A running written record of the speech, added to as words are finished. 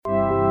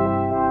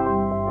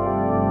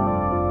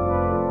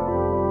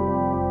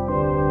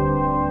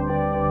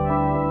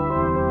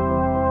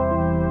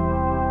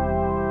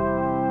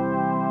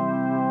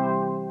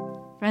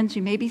Friends,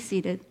 you may be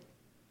seated.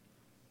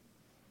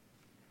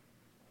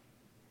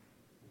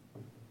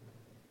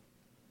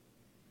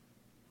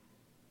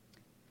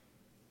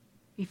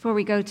 Before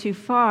we go too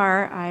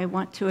far, I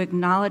want to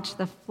acknowledge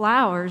the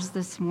flowers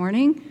this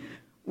morning,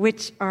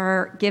 which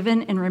are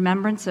given in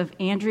remembrance of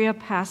Andrea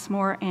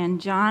Passmore and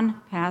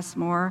John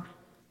Passmore,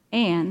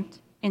 and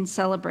in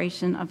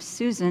celebration of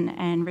Susan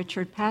and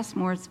Richard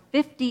Passmore's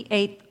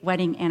 58th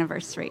wedding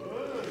anniversary.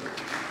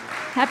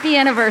 Happy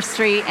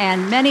anniversary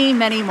and many,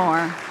 many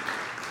more.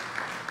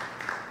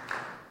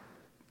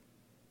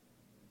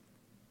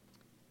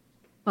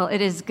 Well,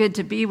 it is good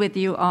to be with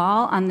you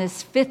all on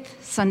this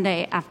fifth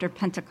Sunday after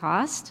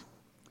Pentecost.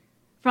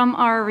 From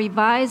our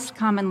Revised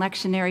Common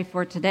Lectionary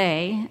for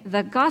today,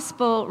 the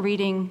Gospel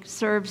reading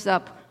serves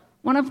up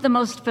one of the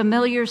most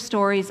familiar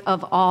stories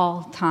of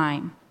all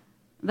time,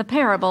 the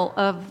parable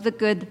of the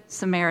Good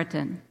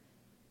Samaritan.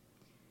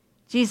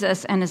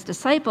 Jesus and his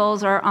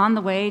disciples are on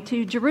the way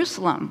to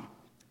Jerusalem,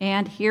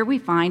 and here we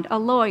find a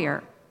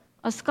lawyer,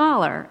 a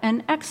scholar,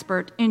 an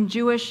expert in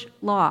Jewish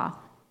law,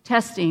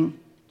 testing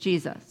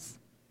Jesus.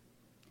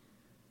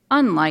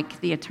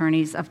 Unlike the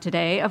attorneys of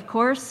today, of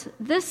course,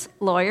 this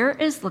lawyer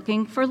is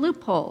looking for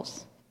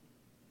loopholes.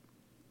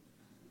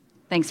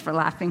 Thanks for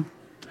laughing.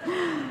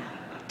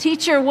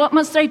 Teacher, what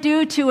must I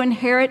do to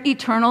inherit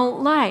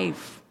eternal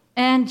life?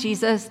 And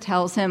Jesus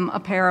tells him a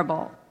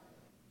parable.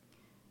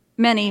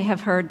 Many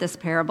have heard this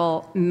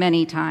parable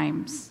many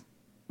times.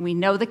 We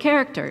know the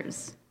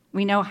characters.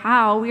 We know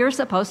how we are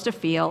supposed to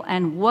feel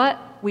and what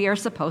we are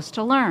supposed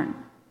to learn.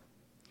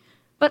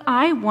 But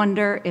I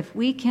wonder if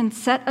we can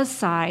set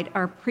aside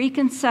our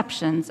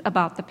preconceptions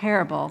about the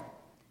parable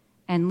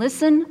and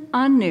listen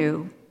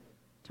anew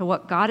to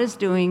what God is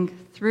doing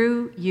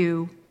through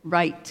you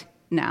right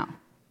now.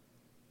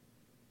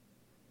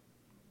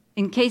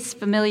 In case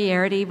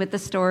familiarity with the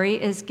story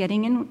is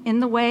getting in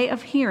the way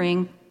of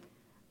hearing,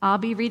 I'll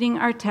be reading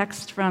our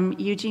text from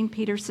Eugene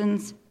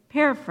Peterson's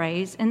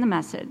paraphrase in the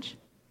Message,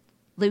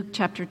 Luke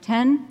chapter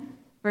 10,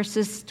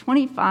 verses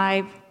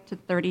 25 to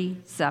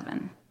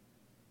 37.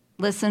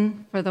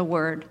 Listen for the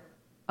word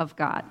of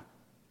God.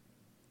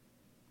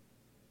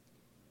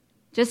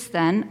 Just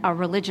then, a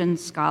religion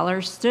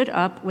scholar stood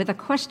up with a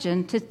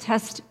question to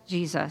test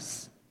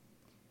Jesus.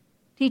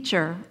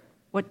 Teacher,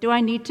 what do I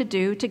need to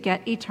do to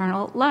get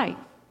eternal life?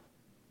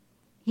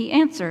 He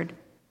answered,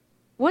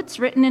 what's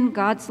written in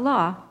God's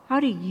law? How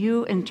do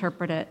you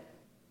interpret it?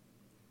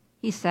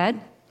 He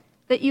said,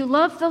 that you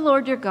love the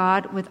Lord your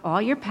God with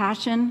all your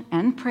passion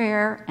and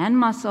prayer and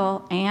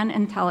muscle and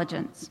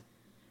intelligence,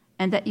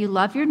 and that you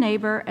love your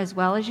neighbor as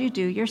well as you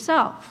do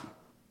yourself.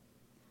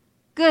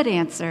 Good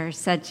answer,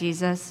 said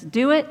Jesus.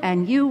 Do it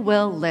and you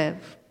will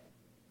live.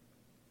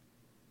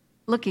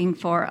 Looking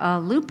for a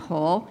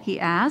loophole, he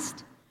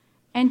asked,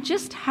 and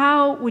just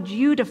how would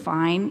you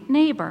define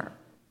neighbor?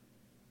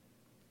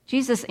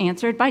 Jesus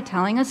answered by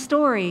telling a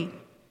story.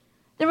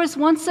 There was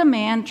once a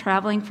man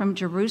traveling from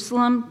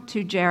Jerusalem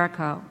to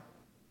Jericho.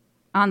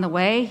 On the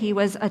way, he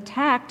was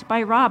attacked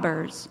by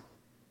robbers.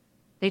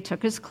 They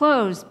took his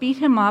clothes, beat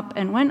him up,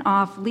 and went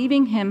off,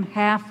 leaving him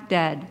half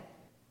dead.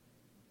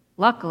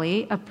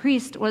 Luckily, a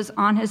priest was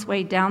on his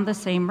way down the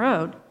same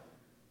road,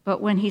 but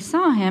when he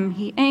saw him,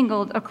 he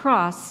angled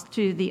across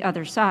to the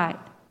other side.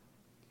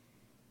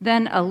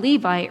 Then a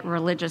Levite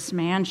religious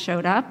man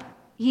showed up.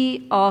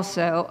 He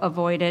also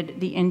avoided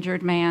the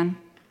injured man.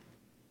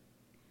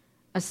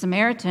 A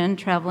Samaritan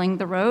traveling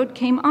the road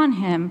came on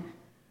him.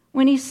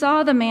 When he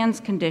saw the man's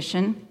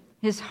condition,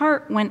 his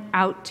heart went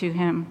out to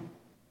him.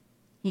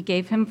 He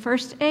gave him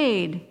first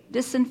aid,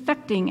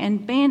 disinfecting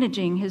and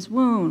bandaging his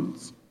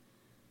wounds.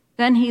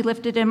 Then he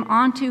lifted him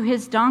onto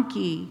his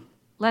donkey,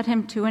 led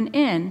him to an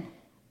inn,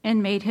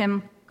 and made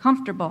him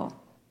comfortable.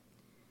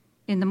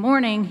 In the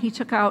morning, he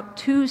took out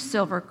 2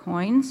 silver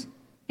coins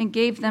and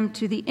gave them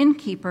to the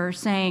innkeeper,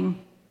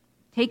 saying,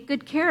 take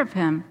good care of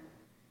him.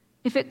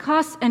 If it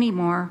costs any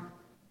more,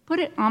 put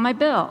it on my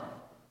bill.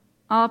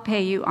 I'll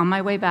pay you on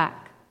my way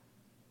back.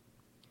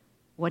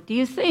 What do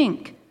you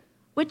think?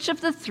 Which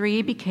of the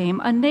 3 became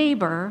a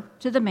neighbor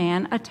to the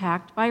man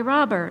attacked by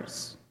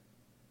robbers?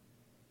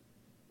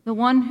 The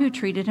one who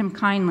treated him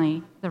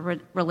kindly,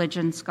 the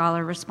religion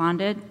scholar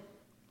responded.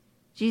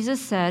 Jesus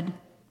said,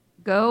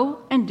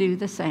 go and do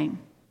the same.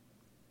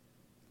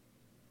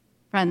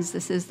 Friends,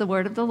 this is the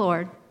word of the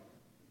Lord.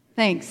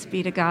 Thanks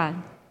be to God.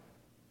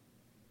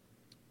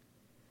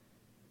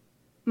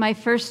 My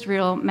first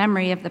real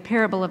memory of the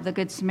parable of the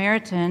Good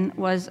Samaritan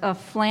was a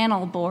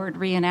flannel board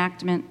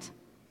reenactment.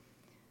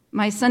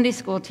 My Sunday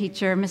school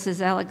teacher,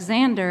 Mrs.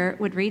 Alexander,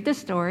 would read the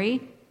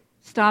story,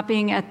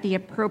 stopping at the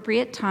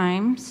appropriate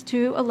times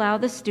to allow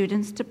the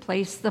students to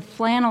place the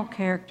flannel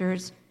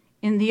characters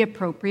in the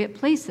appropriate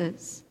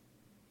places.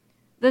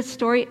 The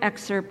story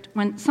excerpt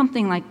went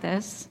something like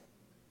this.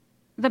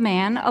 The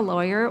man, a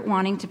lawyer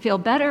wanting to feel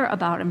better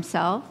about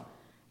himself,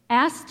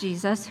 asked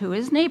Jesus who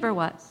his neighbor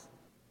was.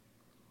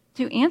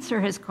 To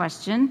answer his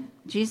question,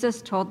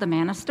 Jesus told the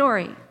man a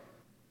story.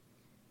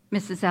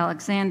 Mrs.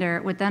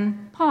 Alexander would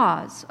then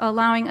pause,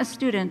 allowing a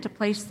student to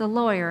place the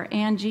lawyer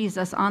and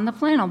Jesus on the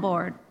flannel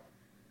board.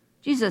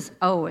 Jesus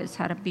always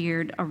had a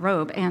beard, a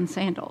robe, and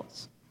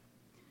sandals.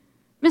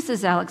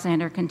 Mrs.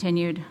 Alexander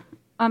continued,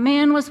 "A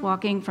man was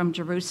walking from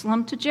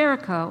Jerusalem to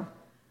Jericho.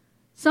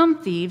 Some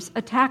thieves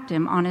attacked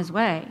him on his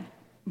way.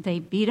 They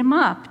beat him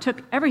up,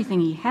 took everything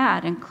he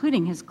had,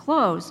 including his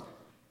clothes,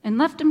 and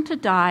left him to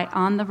die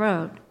on the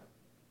road."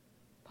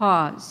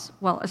 Pause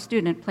while a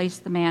student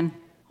placed the man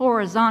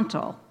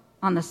horizontal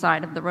on the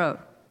side of the road.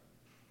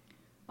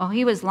 While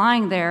he was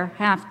lying there,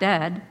 half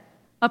dead,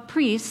 a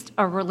priest,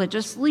 a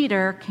religious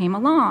leader, came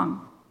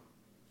along.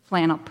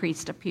 Flannel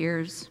priest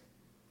appears.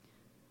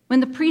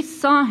 When the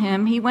priest saw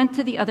him, he went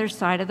to the other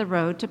side of the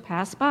road to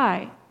pass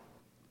by.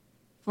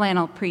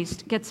 Flannel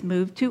priest gets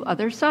moved to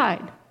other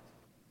side.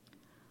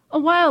 A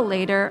while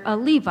later, a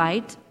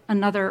Levite,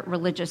 another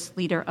religious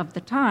leader of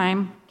the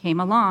time, came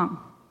along.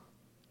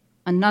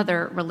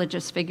 Another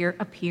religious figure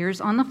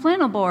appears on the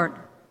flannel board.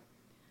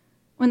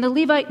 When the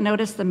Levite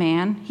noticed the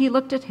man, he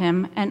looked at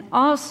him and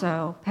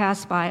also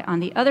passed by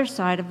on the other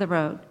side of the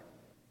road.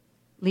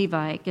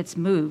 Levi gets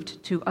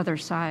moved to other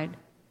side.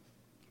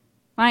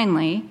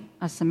 Finally,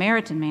 a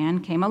Samaritan man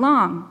came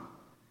along.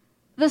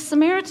 The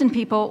Samaritan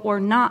people were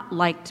not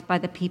liked by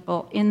the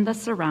people in the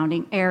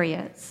surrounding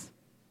areas.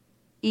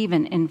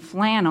 Even in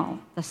flannel,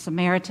 the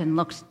Samaritan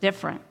looks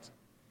different,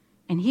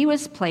 and he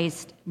was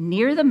placed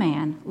near the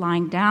man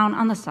lying down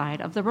on the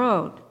side of the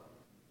road.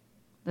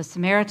 The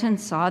Samaritan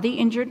saw the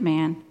injured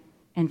man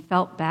and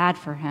felt bad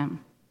for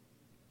him.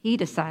 He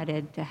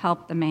decided to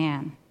help the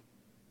man.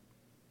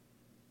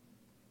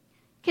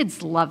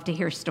 Kids love to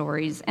hear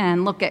stories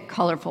and look at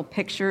colorful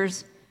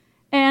pictures.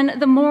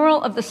 And the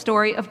moral of the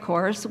story, of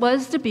course,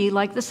 was to be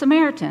like the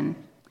Samaritan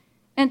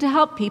and to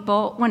help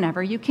people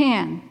whenever you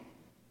can.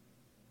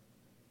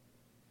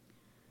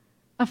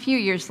 A few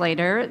years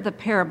later, the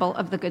parable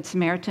of the Good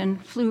Samaritan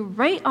flew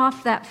right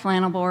off that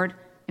flannel board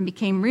and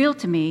became real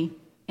to me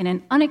in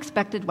an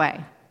unexpected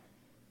way.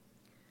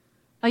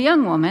 A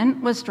young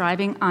woman was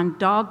driving on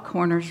Dog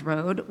Corners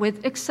Road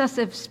with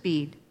excessive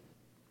speed.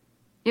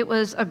 It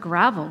was a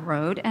gravel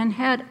road and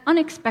had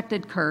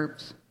unexpected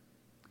curves.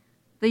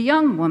 The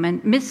young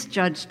woman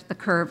misjudged the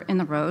curve in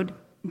the road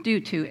due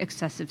to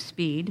excessive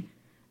speed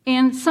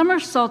and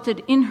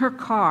somersaulted in her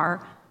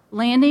car,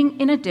 landing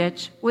in a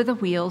ditch with the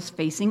wheels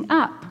facing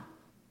up.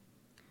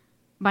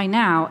 By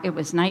now, it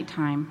was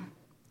nighttime.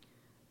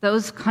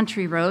 Those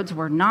country roads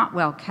were not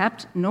well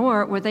kept,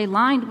 nor were they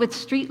lined with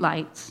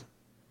streetlights,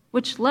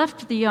 which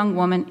left the young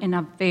woman in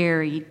a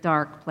very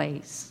dark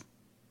place.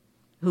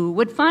 Who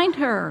would find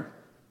her?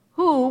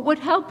 Who would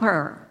help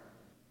her?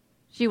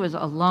 She was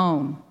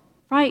alone,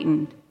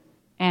 frightened,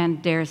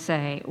 and, dare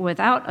say,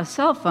 without a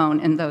cell phone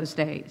in those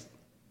days.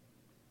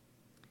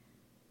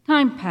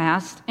 Time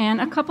passed, and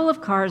a couple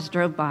of cars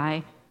drove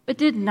by, but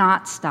did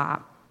not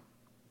stop.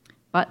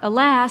 But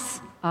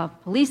alas, a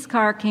police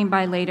car came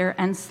by later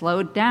and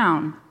slowed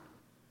down.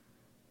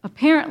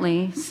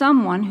 Apparently,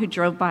 someone who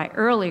drove by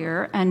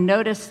earlier and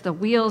noticed the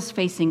wheels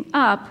facing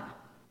up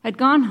had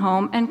gone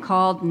home and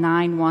called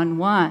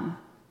 911.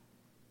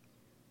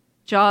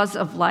 Jaws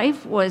of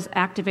Life was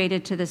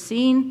activated to the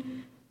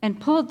scene and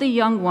pulled the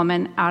young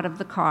woman out of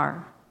the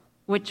car,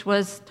 which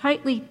was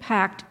tightly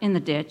packed in the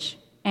ditch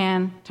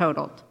and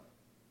totaled.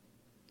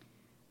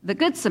 The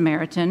Good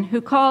Samaritan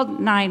who called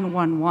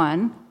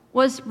 911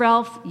 was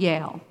Ralph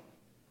Yale.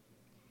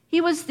 He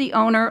was the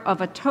owner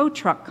of a tow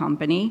truck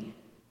company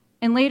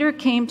and later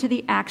came to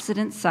the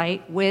accident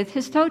site with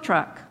his tow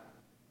truck.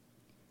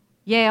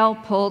 Yale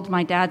pulled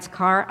my dad's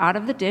car out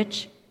of the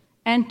ditch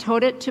and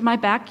towed it to my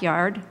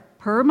backyard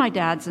per my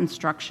dad's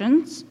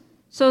instructions,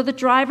 so the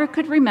driver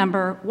could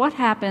remember what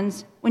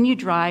happens when you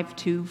drive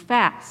too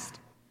fast.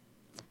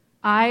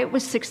 I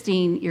was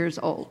 16 years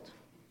old.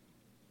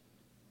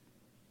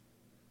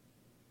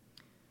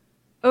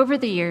 Over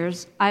the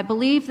years, I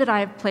believe that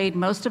I have played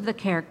most of the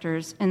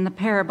characters in the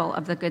parable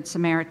of the Good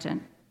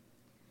Samaritan,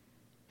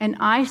 and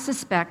I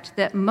suspect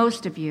that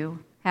most of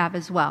you have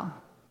as well.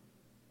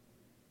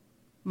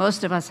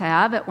 Most of us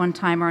have, at one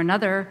time or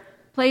another,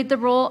 played the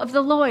role of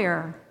the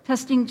lawyer,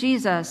 testing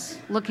Jesus,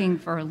 looking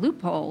for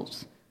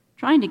loopholes,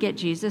 trying to get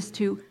Jesus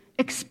to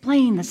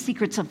explain the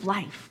secrets of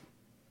life.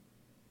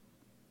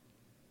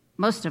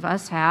 Most of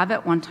us have,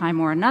 at one time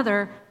or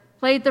another,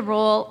 played the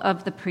role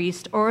of the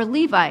priest or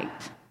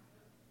Levite.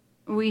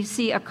 We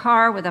see a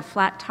car with a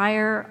flat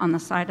tire on the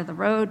side of the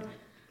road.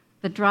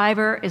 The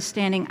driver is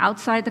standing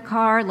outside the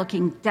car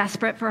looking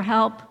desperate for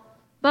help,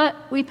 but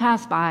we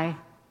pass by.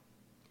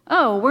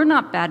 Oh, we're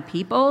not bad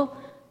people,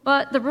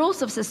 but the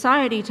rules of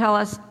society tell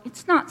us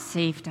it's not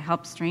safe to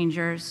help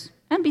strangers.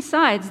 And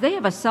besides, they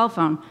have a cell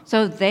phone,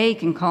 so they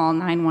can call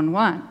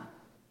 911.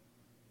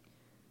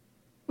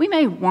 We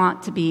may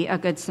want to be a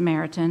good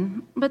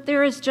Samaritan, but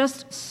there is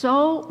just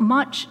so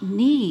much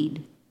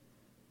need.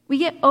 We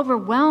get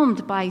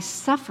overwhelmed by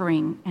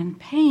suffering and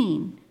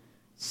pain.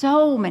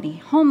 So many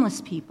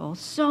homeless people,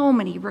 so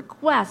many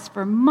requests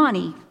for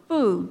money,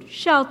 food,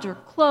 shelter,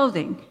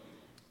 clothing,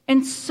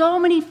 and so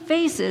many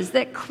faces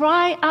that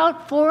cry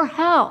out for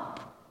help.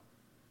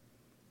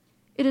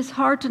 It is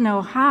hard to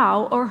know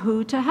how or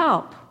who to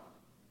help.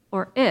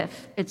 or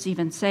if it's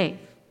even safe.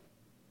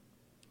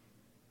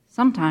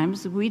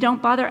 Sometimes we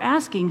don't bother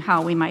asking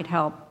how we might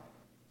help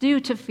due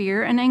to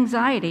fear and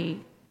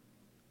anxiety,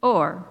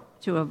 or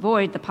to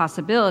avoid the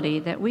possibility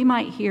that we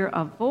might hear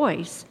a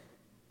voice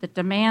that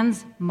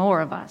demands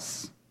more of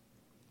us.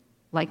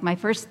 Like my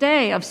first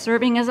day of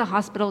serving as a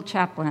hospital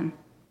chaplain.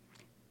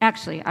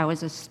 Actually, I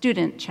was a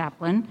student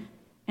chaplain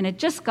and had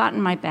just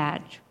gotten my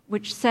badge,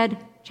 which said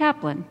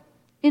chaplain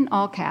in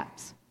all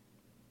caps.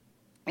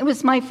 It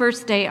was my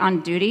first day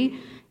on duty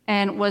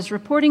and was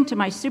reporting to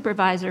my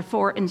supervisor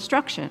for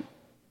instruction.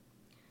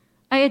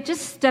 I had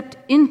just stepped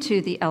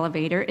into the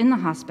elevator in the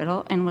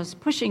hospital and was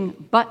pushing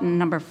button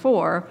number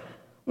 4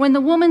 when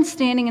the woman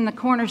standing in the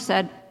corner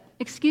said,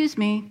 "Excuse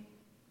me."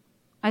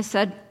 I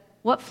said,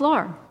 "What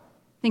floor?"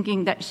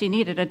 thinking that she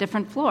needed a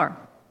different floor.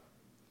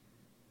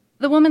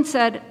 The woman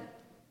said,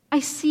 "I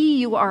see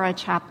you are a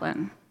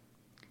chaplain.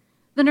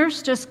 The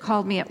nurse just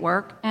called me at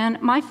work,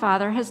 and my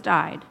father has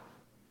died.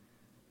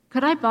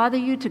 Could I bother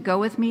you to go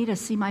with me to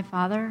see my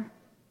father?"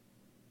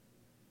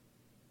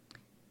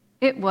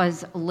 It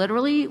was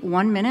literally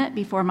 1 minute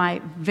before my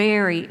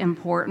very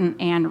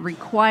important and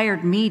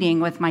required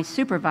meeting with my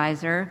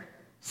supervisor,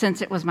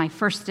 since it was my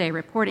first day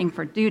reporting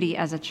for duty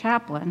as a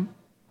chaplain.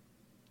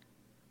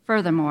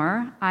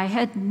 Furthermore, I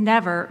had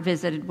never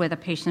visited with a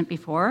patient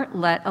before,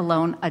 let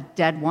alone a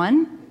dead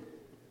one.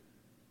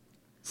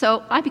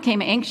 So I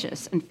became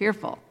anxious and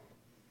fearful.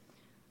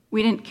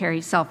 We didn't carry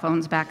cell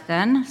phones back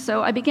then,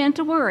 so I began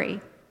to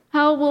worry.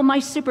 How will my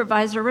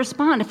supervisor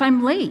respond if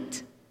I'm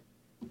late?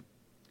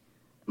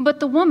 But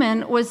the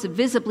woman was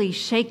visibly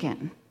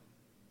shaken.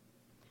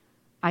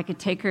 I could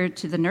take her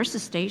to the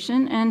nurse's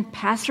station and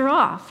pass her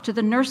off to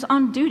the nurse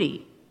on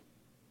duty.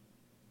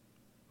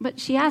 But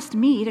she asked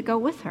me to go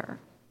with her.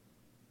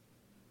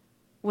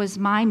 Was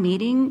my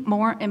meeting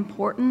more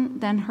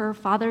important than her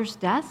father's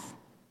death?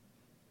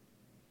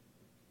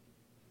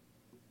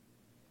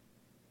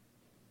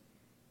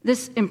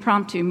 This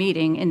impromptu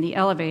meeting in the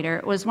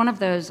elevator was one of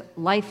those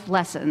life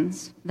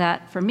lessons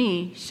that, for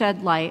me,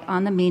 shed light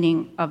on the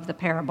meaning of the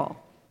parable.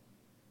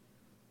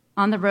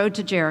 On the road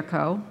to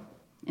Jericho,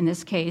 in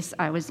this case,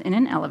 I was in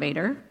an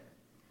elevator,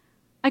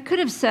 I could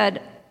have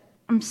said,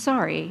 "I'm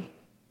sorry,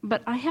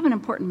 but I have an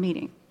important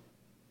meeting."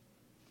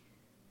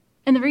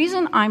 And the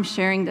reason I'm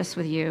sharing this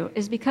with you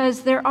is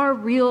because there are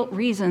real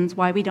reasons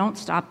why we don't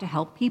stop to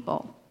help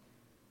people.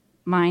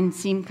 Mine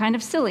seem kind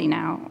of silly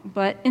now,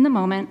 but in the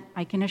moment,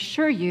 I can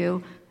assure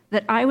you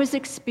that I was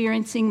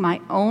experiencing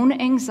my own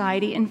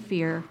anxiety and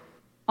fear,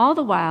 all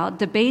the while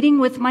debating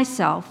with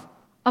myself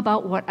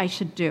about what I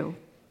should do.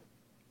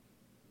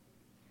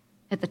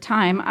 At the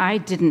time, I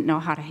didn't know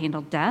how to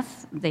handle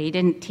death. They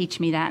didn't teach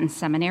me that in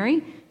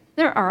seminary.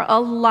 There are a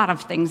lot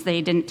of things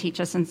they didn't teach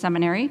us in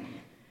seminary.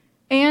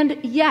 And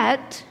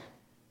yet,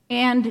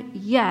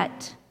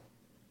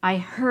 I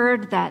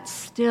heard that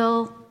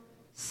still,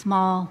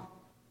 small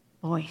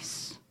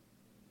voice.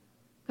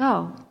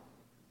 Go.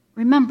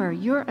 Remember,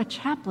 you're a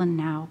chaplain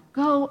now.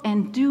 Go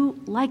and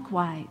do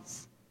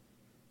likewise.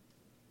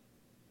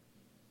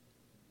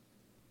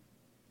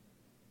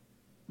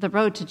 The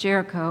road to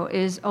Jericho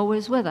is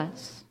always with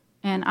us,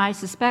 and I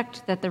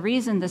suspect that the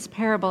reason this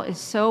parable is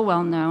so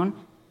well known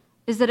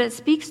is that it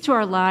speaks to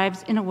our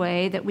lives in a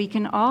way that we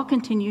can all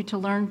continue to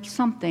learn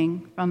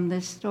something from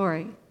this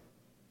story.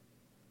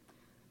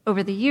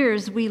 Over the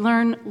years, we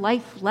learn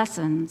life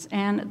lessons,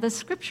 and the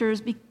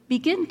scriptures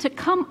begin to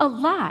come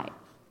alive.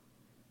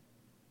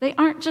 They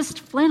aren't just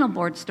flannel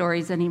board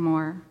stories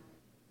anymore.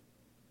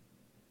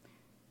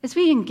 As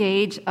we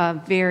engage a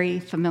very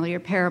familiar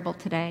parable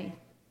today,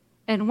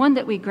 and one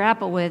that we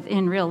grapple with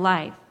in real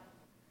life,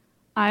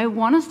 I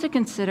want us to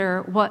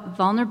consider what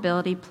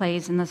vulnerability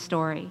plays in the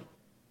story,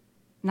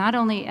 not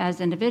only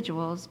as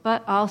individuals,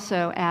 but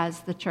also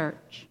as the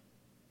church.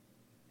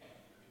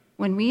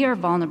 When we are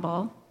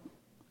vulnerable,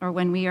 or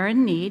when we are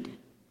in need,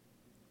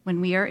 when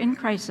we are in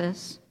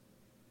crisis,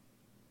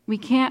 we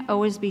can't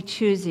always be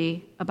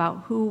choosy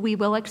about who we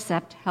will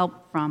accept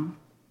help from.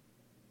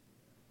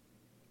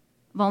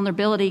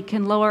 Vulnerability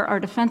can lower our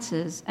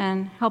defenses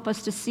and help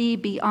us to see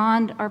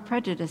beyond our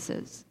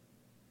prejudices.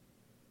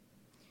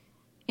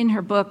 In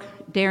her book,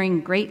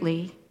 Daring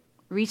Greatly,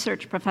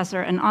 research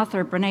professor and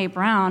author Brené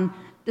Brown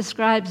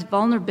describes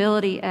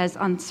vulnerability as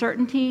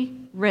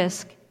uncertainty,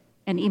 risk,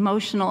 and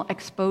emotional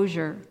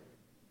exposure.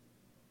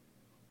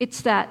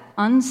 It's that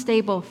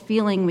unstable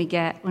feeling we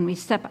get when we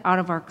step out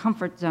of our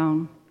comfort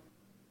zone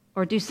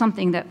or do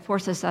something that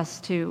forces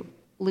us to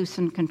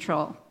loosen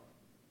control.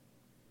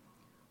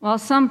 While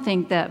some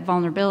think that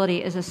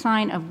vulnerability is a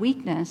sign of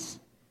weakness,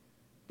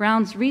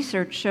 Brown's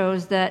research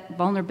shows that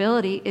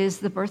vulnerability is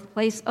the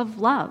birthplace of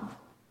love,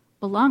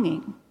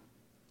 belonging,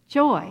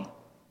 joy,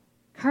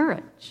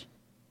 courage,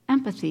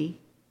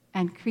 empathy,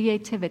 and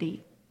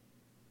creativity.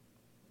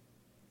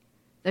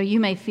 Though you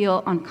may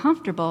feel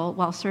uncomfortable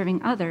while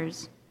serving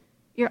others,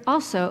 you're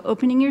also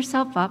opening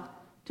yourself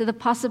up to the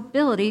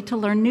possibility to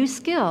learn new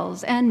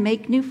skills and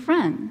make new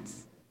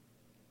friends.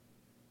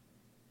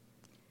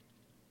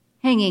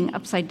 hanging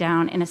upside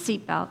down in a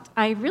seatbelt,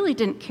 I really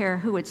didn't care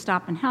who would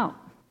stop and help.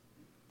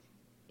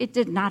 It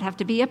did not have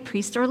to be a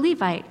priest or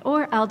Levite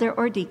or elder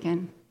or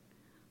deacon.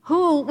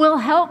 Who will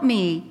help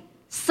me?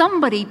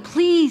 Somebody,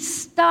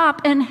 please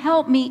stop and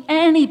help me,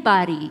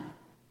 anybody.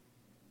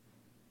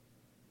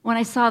 When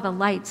I saw the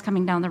lights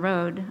coming down the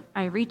road,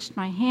 I reached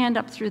my hand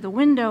up through the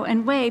window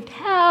and waved,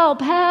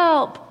 "Help,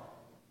 help!"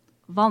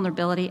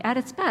 Vulnerability at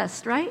its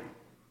best, right?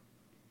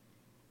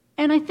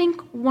 And I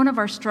think one of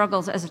our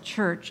struggles as a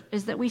church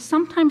is that we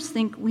sometimes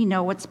think we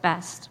know what's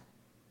best,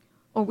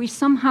 or we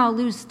somehow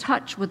lose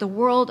touch with the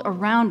world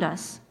around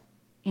us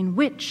in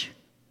which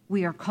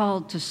we are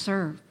called to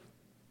serve.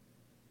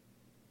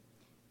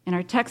 In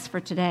our text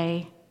for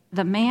today,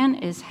 the man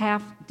is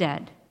half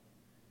dead,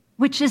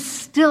 which is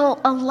still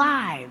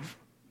alive.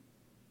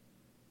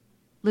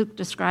 Luke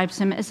describes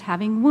him as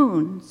having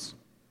wounds.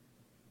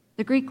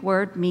 The Greek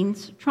word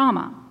means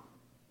trauma.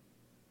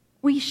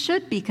 We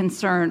should be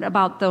concerned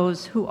about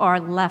those who are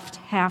left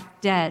half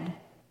dead.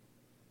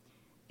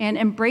 And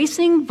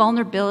embracing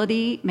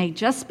vulnerability may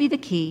just be the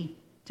key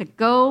to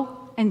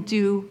go and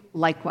do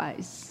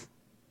likewise.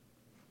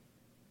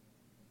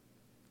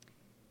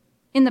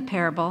 In the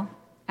parable,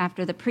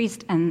 after the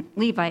priest and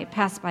Levite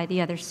passed by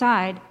the other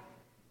side,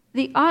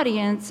 the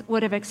audience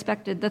would have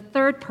expected the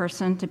third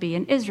person to be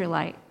an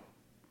Israelite.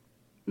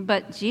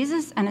 But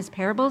Jesus and his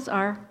parables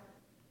are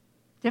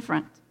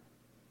different.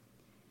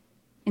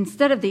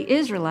 Instead of the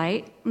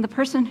Israelite, the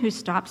person who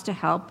stops to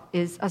help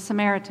is a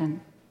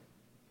Samaritan.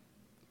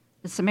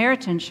 The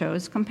Samaritan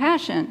shows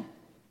compassion.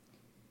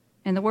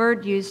 And the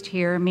word used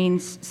here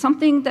means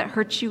something that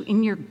hurts you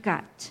in your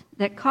gut,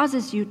 that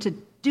causes you to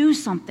do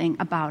something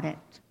about it.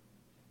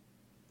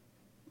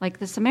 Like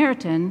the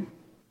Samaritan,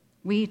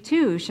 we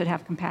too should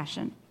have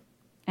compassion.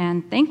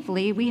 And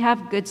thankfully, we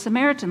have Good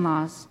Samaritan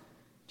laws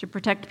to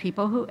protect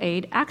people who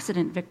aid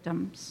accident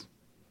victims.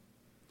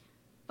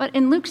 But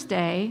in Luke's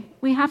day,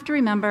 we have to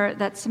remember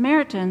that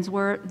Samaritans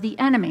were the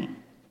enemy,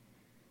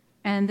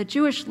 and the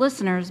Jewish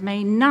listeners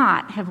may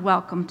not have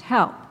welcomed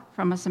help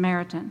from a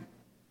Samaritan.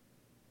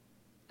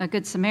 A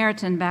Good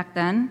Samaritan back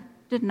then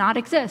did not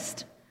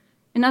exist.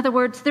 In other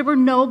words, there were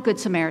no Good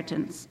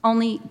Samaritans,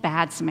 only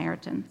bad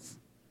Samaritans.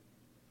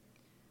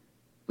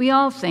 We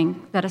all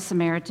think that a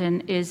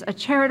Samaritan is a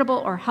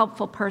charitable or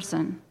helpful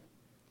person.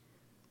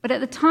 But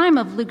at the time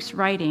of Luke's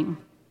writing,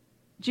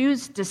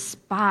 Jews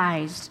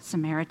despised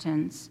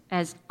Samaritans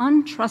as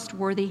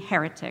untrustworthy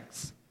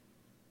heretics,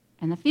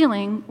 and the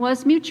feeling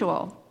was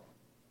mutual.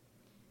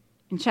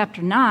 In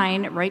chapter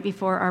 9, right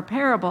before our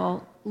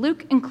parable,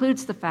 Luke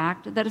includes the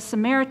fact that a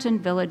Samaritan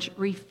village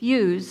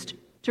refused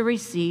to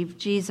receive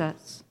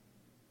Jesus.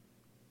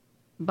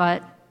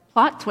 But,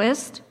 plot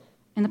twist,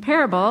 in the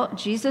parable,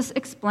 Jesus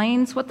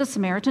explains what the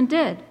Samaritan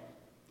did.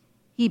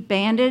 He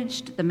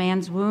bandaged the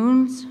man's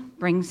wounds,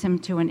 brings him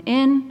to an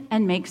inn,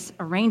 and makes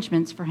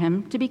arrangements for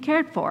him to be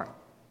cared for.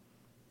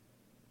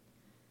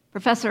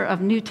 Professor of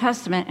New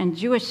Testament and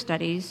Jewish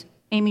Studies,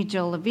 Amy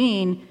Jill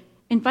Levine,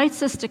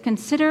 invites us to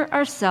consider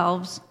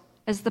ourselves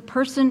as the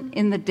person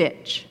in the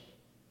ditch,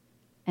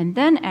 and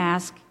then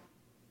ask,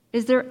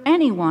 is there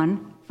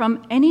anyone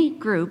from any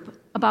group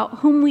about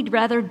whom we'd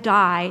rather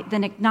die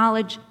than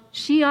acknowledge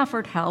she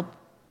offered help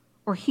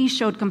or he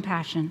showed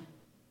compassion?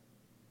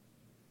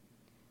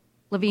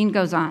 Levine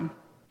goes on,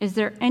 is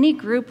there any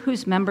group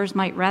whose members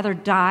might rather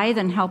die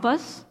than help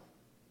us?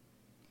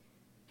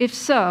 If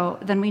so,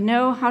 then we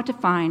know how to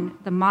find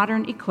the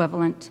modern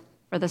equivalent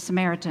for the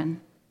Samaritan.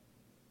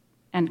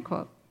 End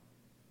quote.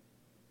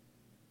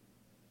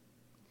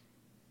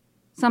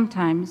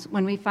 Sometimes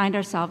when we find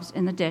ourselves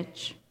in the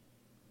ditch,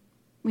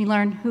 we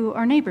learn who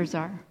our neighbors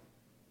are.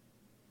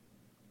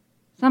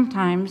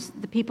 Sometimes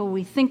the people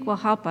we think will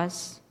help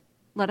us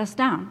let us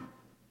down.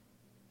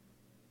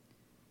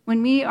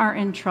 When we are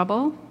in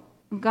trouble,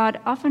 God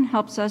often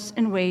helps us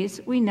in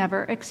ways we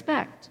never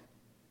expect.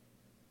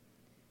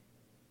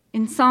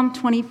 In Psalm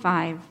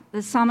 25,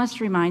 the psalmist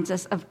reminds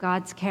us of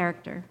God's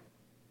character.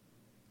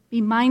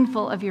 Be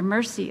mindful of your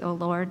mercy, O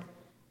Lord,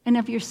 and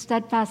of your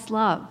steadfast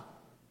love,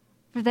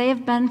 for they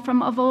have been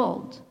from of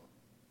old.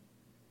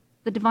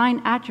 The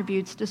divine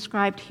attributes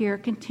described here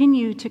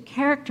continue to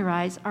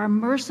characterize our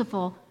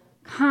merciful,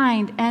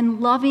 kind,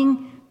 and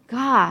loving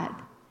God.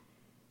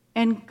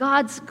 And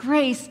God's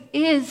grace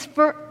is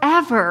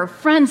forever.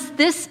 Friends,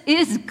 this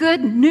is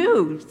good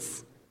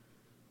news.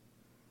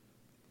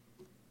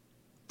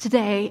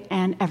 Today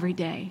and every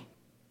day,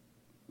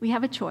 we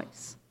have a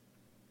choice.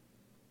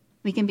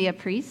 We can be a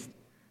priest,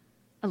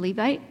 a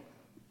Levite,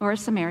 or a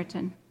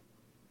Samaritan.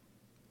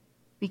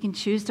 We can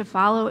choose to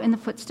follow in the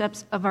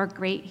footsteps of our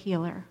great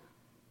healer.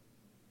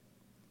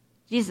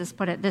 Jesus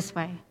put it this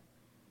way.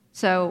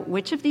 So,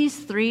 which of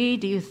these three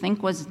do you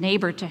think was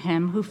neighbor to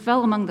him who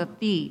fell among the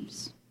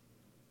thieves?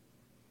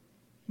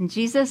 And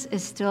Jesus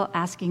is still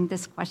asking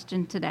this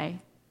question today.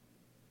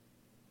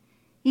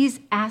 He's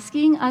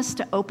asking us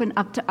to open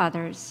up to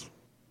others,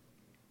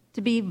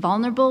 to be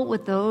vulnerable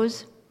with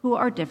those who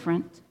are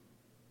different,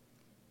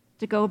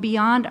 to go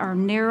beyond our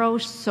narrow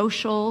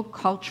social,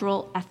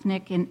 cultural,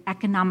 ethnic, and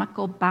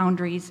economical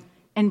boundaries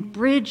and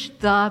bridge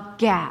the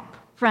gap.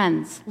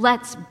 Friends,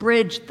 let's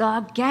bridge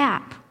the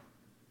gap.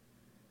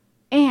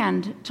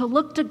 And to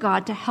look to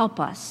God to help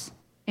us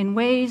in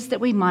ways that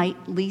we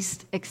might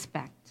least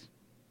expect.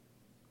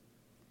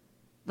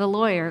 The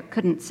lawyer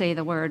couldn't say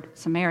the word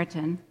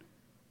Samaritan,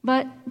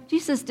 but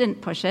Jesus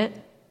didn't push it.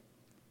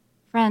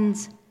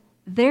 Friends,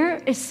 there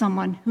is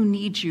someone who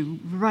needs you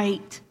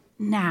right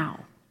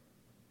now.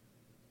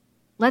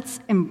 Let's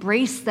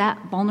embrace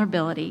that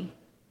vulnerability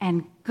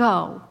and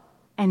go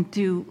and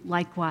do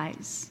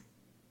likewise.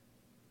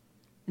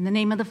 In the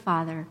name of the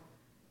Father,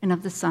 and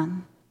of the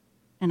Son,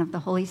 and of the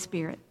Holy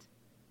Spirit,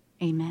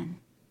 amen.